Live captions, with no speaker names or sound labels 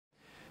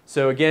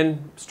So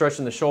again,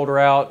 stretching the shoulder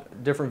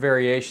out, different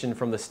variation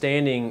from the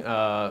standing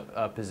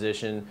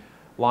position,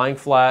 lying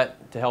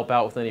flat to help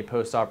out with any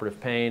post-operative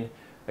pain.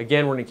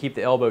 Again, we're going to keep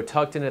the elbow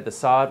tucked in at the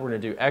side. We're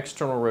going to do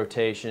external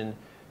rotation.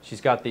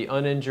 She's got the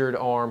uninjured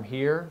arm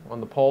here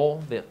on the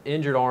pole. The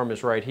injured arm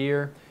is right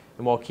here.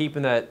 And while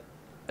keeping that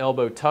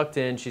elbow tucked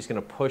in, she's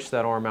going to push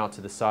that arm out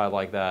to the side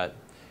like that.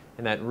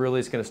 And that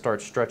really is going to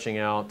start stretching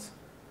out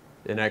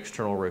an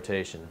external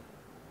rotation.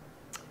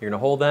 You're going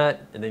to hold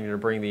that, and then you're going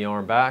to bring the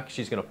arm back.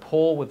 She's going to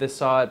pull with this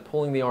side,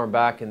 pulling the arm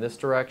back in this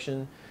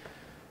direction.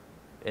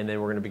 And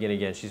then we're going to begin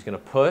again. She's going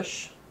to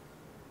push,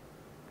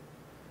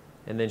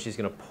 and then she's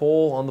going to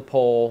pull on the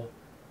pole,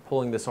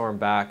 pulling this arm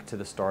back to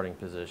the starting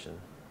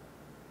position.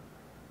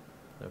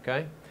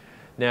 Okay?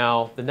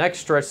 Now, the next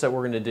stretch that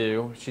we're going to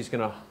do, she's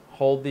going to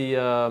hold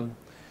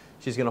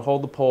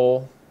the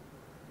pole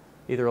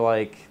either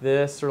like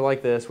this or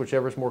like this,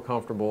 whichever is more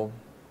comfortable.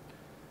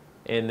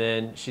 And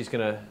then she's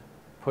going to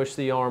push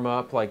the arm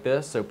up like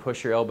this, so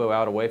push your elbow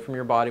out away from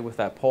your body with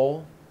that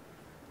pole.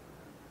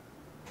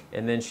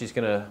 And then she's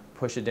going to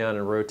push it down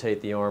and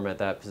rotate the arm at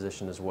that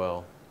position as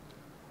well,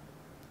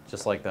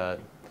 just like that.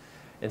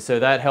 And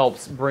so that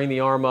helps bring the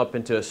arm up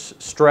into a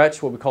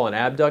stretch, what we call an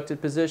abducted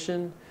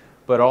position,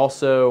 but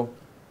also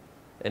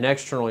an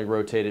externally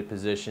rotated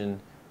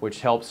position,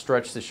 which helps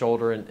stretch the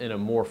shoulder in a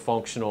more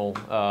functional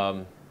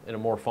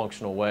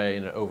way,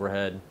 in an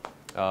overhead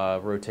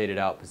rotated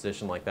out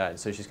position like that. And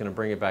so she's going to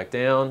bring it back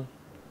down.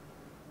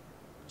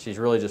 She's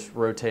really just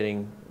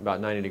rotating about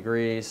 90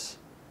 degrees,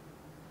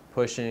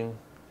 pushing.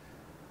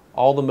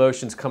 All the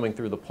motion's coming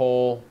through the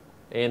pole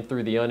and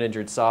through the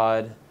uninjured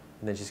side,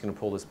 and then she's going to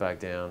pull this back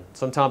down.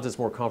 Sometimes it's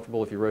more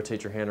comfortable if you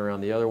rotate your hand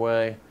around the other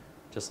way,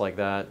 just like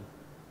that.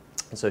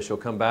 And so she'll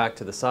come back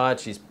to the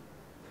side.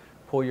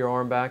 Pull your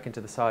arm back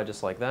into the side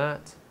just like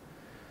that.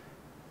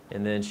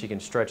 And then she can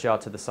stretch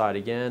out to the side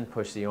again,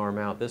 push the arm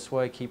out this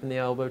way, keeping the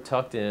elbow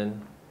tucked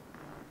in.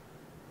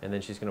 And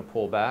then she's going to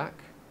pull back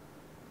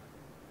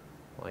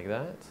like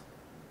that.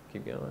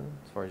 Keep going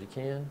as far as you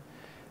can.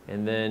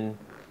 And then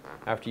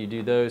after you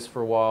do those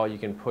for a while, you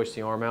can push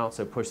the arm out.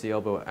 So push the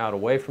elbow out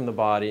away from the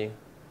body.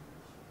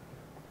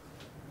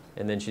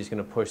 And then she's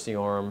going to push the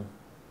arm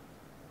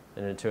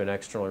into an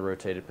externally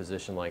rotated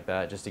position like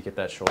that, just to get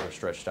that shoulder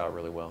stretched out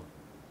really well.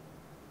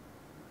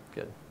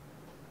 Good.